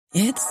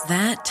It's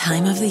that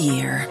time of the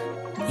year.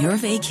 Your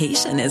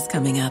vacation is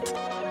coming up.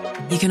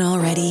 You can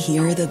already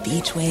hear the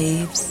beach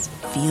waves,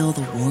 feel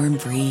the warm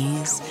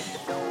breeze,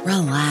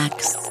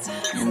 relax,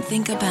 and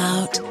think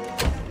about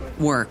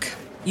work.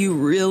 You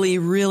really,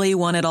 really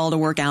want it all to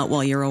work out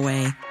while you're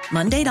away.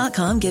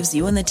 Monday.com gives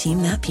you and the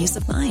team that peace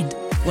of mind.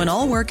 When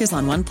all work is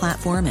on one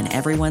platform and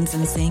everyone's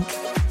in sync,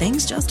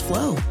 things just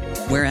flow.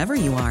 Wherever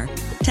you are,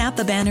 tap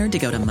the banner to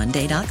go to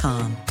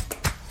Monday.com.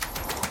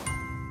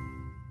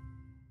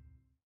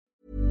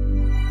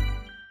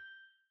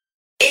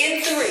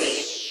 In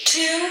 3,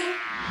 2,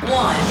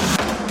 1.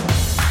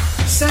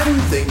 7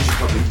 things you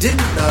probably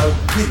didn't know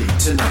you need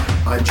to know.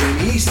 I'm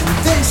Jamie East, and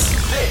this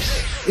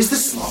is the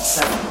Smart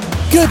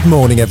 7. Good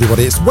morning,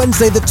 everybody. It's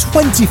Wednesday, the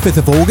 25th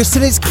of August,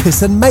 and it's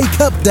Kiss and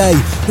Makeup Day.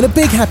 And a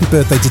big happy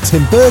birthday to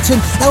Tim Burton,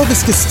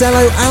 Elvis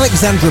Costello,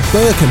 Alexandra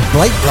Burke, and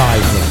Blake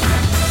Lively.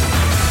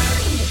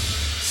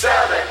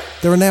 7.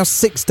 There are now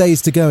 6 days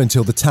to go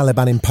until the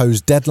Taliban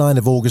imposed deadline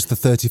of August the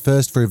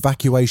 31st for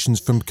evacuations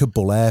from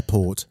Kabul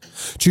airport.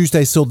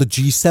 Tuesday saw the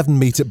G7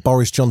 meet at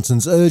Boris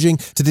Johnson's urging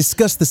to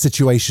discuss the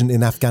situation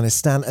in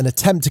Afghanistan and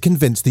attempt to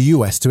convince the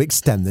US to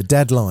extend the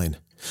deadline.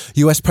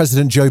 US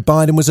President Joe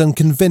Biden was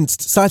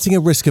unconvinced, citing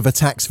a risk of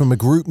attacks from a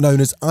group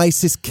known as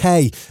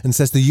ISIS-K, and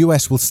says the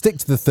US will stick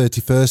to the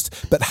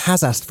 31st, but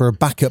has asked for a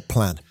backup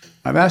plan.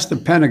 I've asked the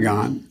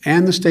Pentagon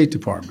and the State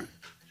Department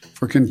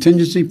for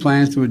contingency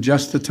plans to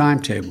adjust the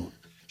timetable,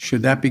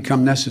 should that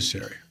become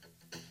necessary.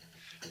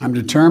 I'm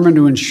determined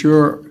to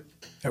ensure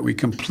that we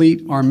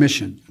complete our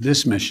mission,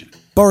 this mission.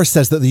 Boris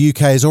says that the UK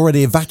has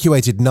already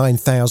evacuated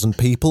 9,000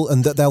 people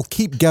and that they'll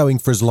keep going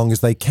for as long as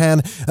they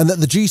can, and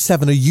that the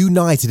G7 are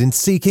united in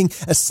seeking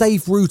a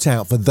safe route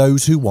out for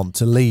those who want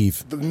to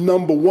leave. The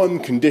number one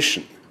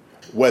condition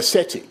we're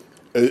setting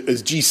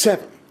as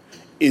G7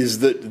 is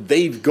that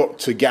they've got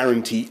to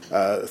guarantee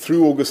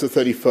through August the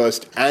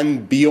 31st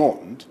and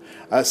beyond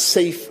a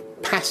safe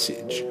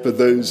passage for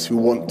those who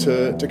want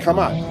to come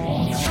out.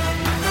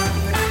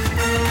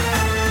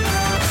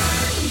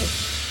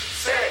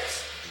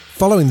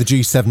 Following the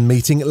G7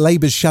 meeting,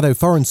 Labour's Shadow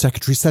Foreign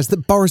Secretary says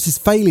that Boris's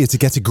failure to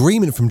get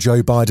agreement from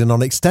Joe Biden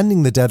on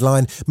extending the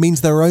deadline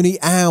means there are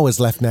only hours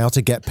left now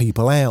to get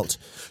people out.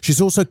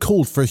 She's also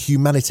called for a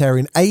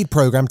humanitarian aid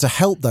programme to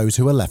help those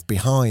who are left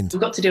behind.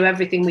 We've got to do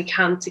everything we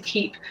can to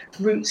keep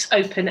routes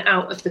open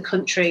out of the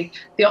country.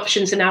 The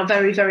options are now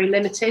very, very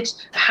limited.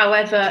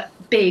 However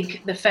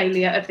big the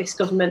failure of this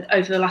government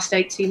over the last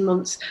 18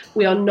 months,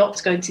 we are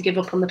not going to give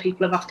up on the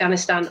people of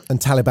Afghanistan. And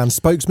Taliban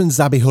spokesman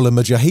Zabihullah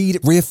Mujahid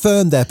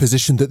reaffirmed their position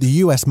that the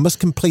US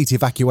must complete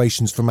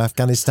evacuations from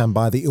Afghanistan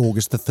by the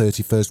August the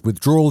 31st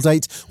withdrawal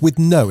date with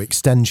no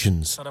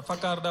extensions.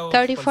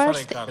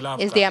 31st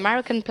is the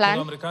American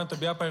plan.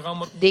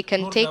 They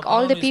can take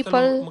all the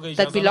people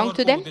that belong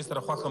to them,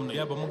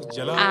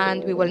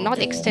 and we will not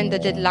extend the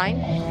deadline.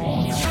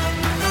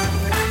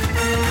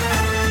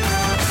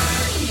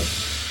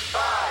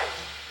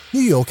 New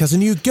York has a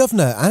new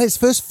governor and its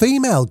first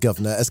female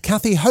governor, as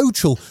Kathy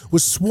Hochul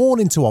was sworn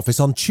into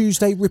office on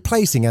Tuesday,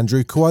 replacing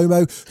Andrew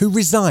Cuomo, who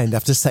resigned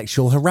after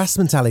sexual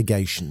harassment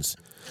allegations.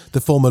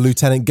 The former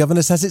lieutenant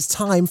governor says it's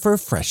time for a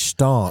fresh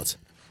start.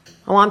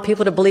 I want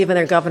people to believe in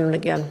their government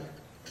again.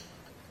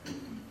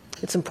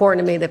 It's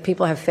important to me that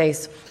people have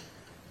faith.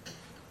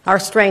 Our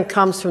strength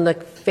comes from the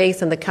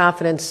faith and the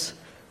confidence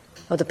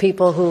of the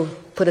people who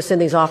put us in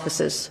these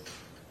offices,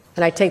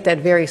 and I take that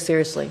very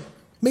seriously.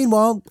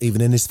 Meanwhile,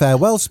 even in his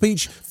farewell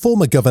speech,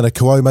 former Governor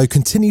Cuomo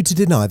continued to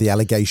deny the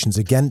allegations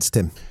against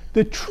him.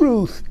 The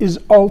truth is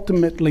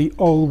ultimately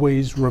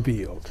always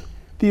revealed.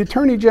 The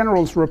Attorney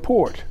General's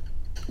report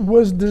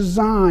was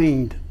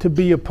designed to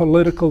be a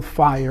political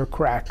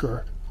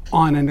firecracker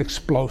on an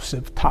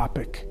explosive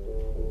topic.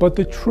 But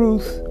the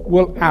truth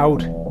will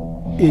out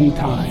in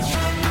time.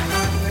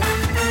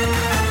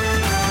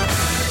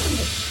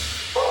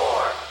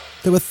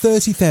 There were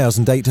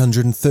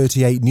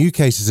 30,838 new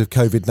cases of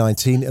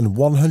COVID-19 and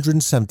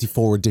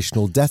 174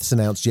 additional deaths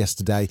announced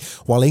yesterday,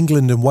 while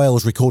England and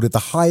Wales recorded the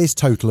highest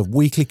total of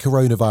weekly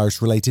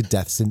coronavirus-related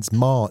deaths since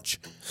March.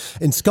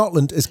 In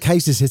Scotland, as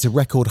cases hit a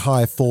record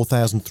high of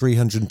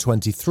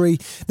 4,323,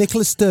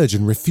 Nicola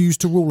Sturgeon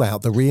refused to rule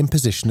out the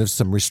reimposition of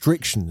some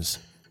restrictions.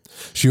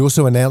 She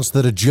also announced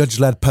that a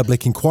judge-led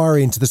public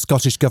inquiry into the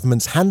Scottish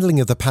Government's handling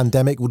of the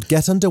pandemic would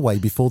get underway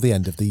before the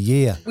end of the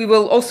year. We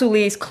will also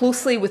liaise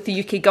closely with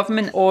the UK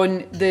Government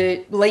on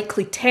the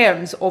likely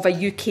terms of a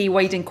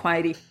UK-wide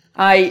inquiry.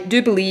 I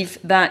do believe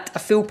that a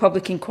full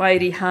public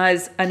inquiry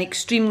has an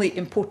extremely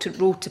important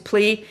role to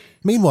play.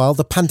 Meanwhile,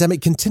 the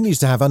pandemic continues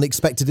to have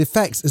unexpected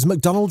effects as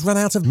McDonald's ran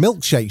out of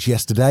milkshakes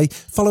yesterday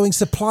following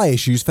supply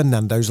issues for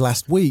Nando's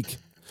last week.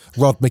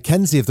 Rod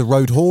McKenzie of the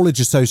Road Haulage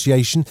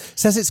Association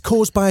says it's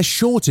caused by a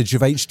shortage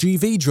of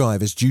HGV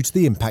drivers due to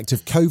the impact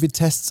of COVID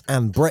tests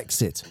and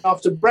Brexit.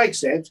 After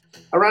Brexit,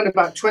 around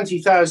about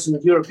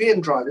 20,000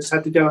 European drivers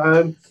had to go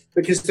home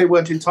because they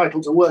weren't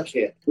entitled to work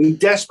here. We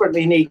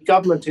desperately need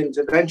government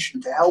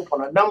intervention to help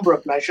on a number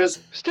of measures.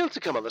 Still to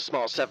come on the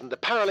Smart 7, the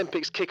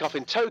Paralympics kick off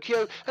in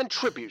Tokyo and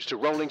tributes to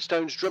Rolling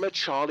Stones drummer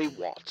Charlie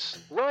Watts.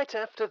 Right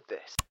after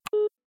this.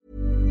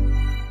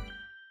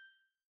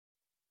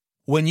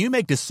 When you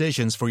make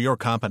decisions for your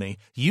company,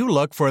 you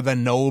look for the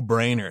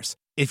no-brainers.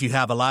 If you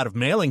have a lot of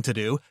mailing to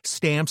do,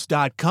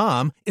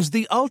 Stamps.com is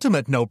the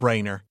ultimate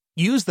no-brainer.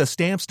 Use the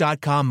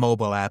Stamps.com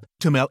mobile app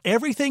to mail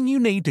everything you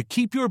need to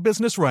keep your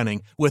business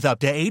running with up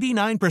to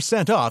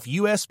 89% off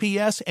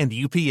USPS and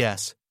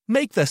UPS.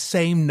 Make the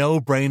same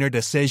no-brainer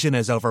decision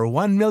as over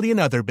 1 million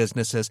other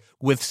businesses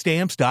with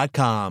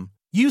Stamps.com.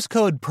 Use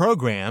code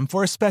PROGRAM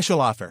for a special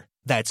offer.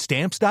 That's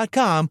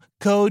Stamps.com,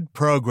 code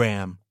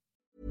PROGRAM.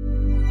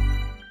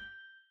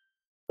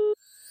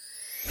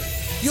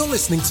 You're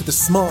listening to the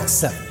Smart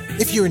 7.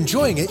 If you're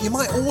enjoying it, you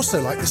might also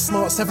like the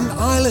Smart 7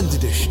 Ireland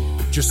edition.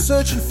 Just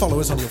search and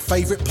follow us on your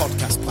favourite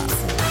podcast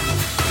platform.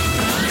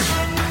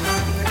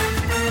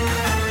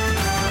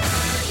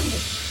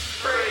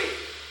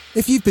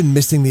 If you've been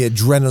missing the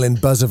adrenaline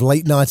buzz of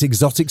late-night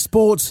exotic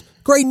sports,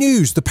 great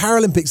news! The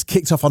Paralympics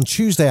kicked off on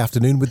Tuesday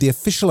afternoon with the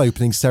official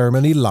opening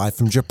ceremony live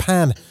from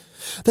Japan.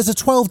 There's a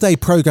 12-day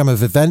programme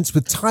of events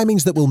with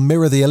timings that will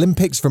mirror the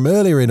Olympics from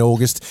earlier in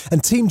August,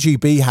 and Team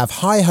GB have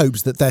high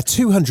hopes that their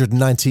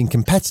 219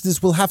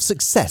 competitors will have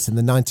success in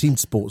the 19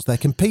 sports they're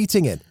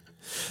competing in.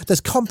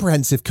 There's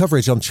comprehensive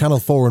coverage on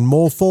Channel 4 and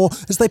More 4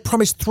 as they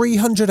promise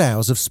 300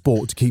 hours of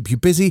sport to keep you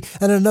busy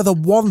and another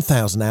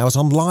 1,000 hours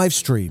on live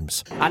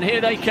streams. And here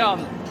they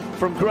come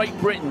from Great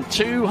Britain,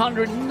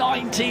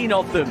 219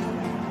 of them.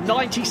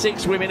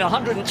 96 women,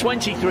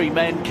 123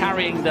 men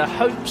carrying the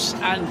hopes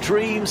and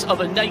dreams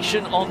of a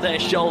nation on their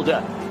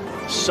shoulder.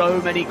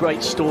 So many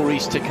great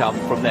stories to come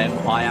from them,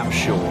 I am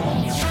sure.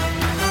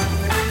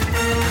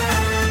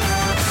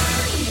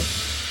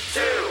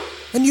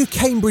 A new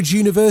Cambridge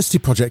University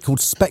project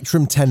called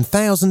Spectrum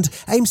 10,000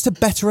 aims to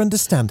better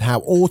understand how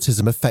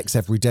autism affects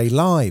everyday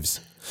lives.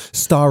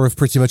 Star of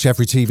pretty much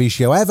every TV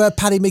show ever,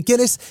 Paddy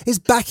McGuinness is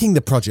backing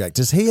the project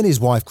as he and his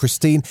wife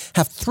Christine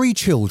have 3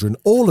 children,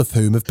 all of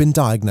whom have been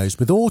diagnosed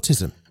with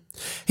autism.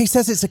 He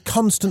says it's a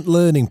constant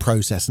learning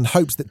process and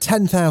hopes that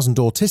 10,000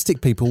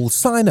 autistic people will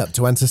sign up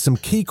to answer some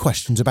key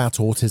questions about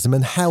autism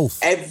and health.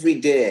 Every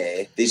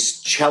day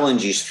there's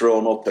challenges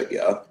thrown up at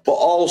you, but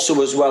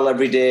also as well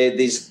every day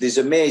there's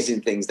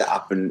amazing things that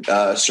happen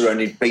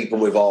surrounding people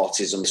with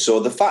autism. So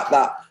the fact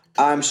that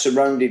I'm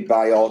surrounded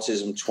by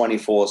autism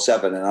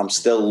 24/7 and I'm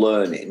still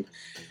learning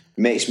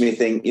makes me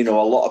think, a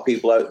lot of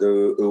people out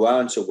there who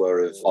aren't aware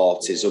of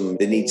autism,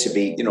 they need to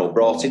be,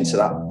 brought into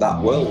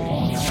that world.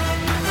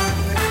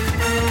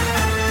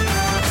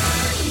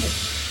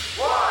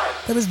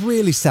 There was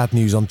really sad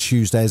news on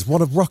Tuesday as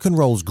one of rock and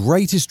roll's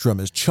greatest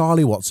drummers,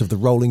 Charlie Watts of the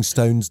Rolling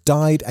Stones,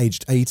 died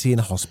aged 80 in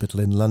a hospital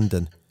in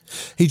London.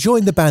 He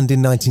joined the band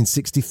in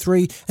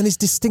 1963 and his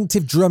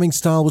distinctive drumming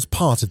style was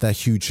part of their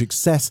huge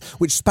success,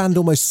 which spanned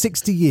almost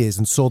 60 years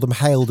and saw them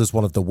hailed as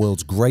one of the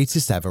world's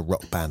greatest ever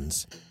rock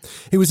bands.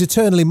 He was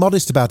eternally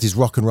modest about his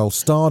rock and roll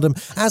stardom,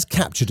 as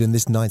captured in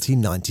this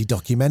 1990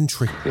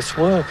 documentary. It's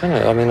work, isn't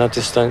it? I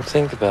just don't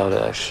think about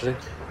it, actually.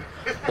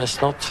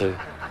 Best not to.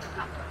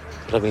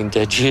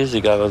 Dead years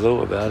ago I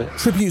thought about it.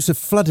 Tributes have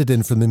flooded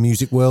in from the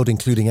music world,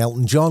 including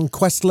Elton John,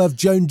 Questlove,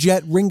 Joan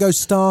Jett, Ringo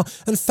Starr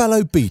and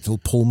fellow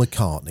Beatle Paul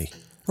McCartney.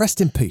 Rest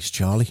in peace,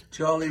 Charlie.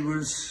 Charlie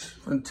was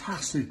a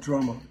fantastic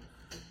drummer,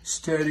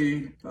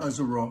 steady as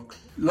a rock.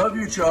 Love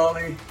you,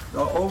 Charlie. I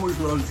always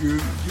loved you.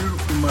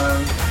 Beautiful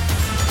man.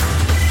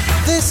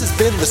 This has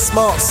been The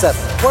Smart 7.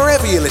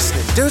 Wherever you're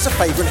listening, do us a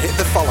favour and hit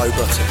the follow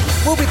button.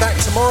 We'll be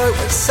back tomorrow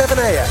at 7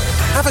 a.m.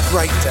 Have a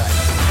great day.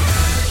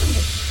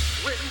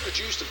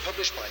 Produced and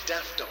published by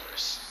Daft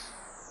Doris.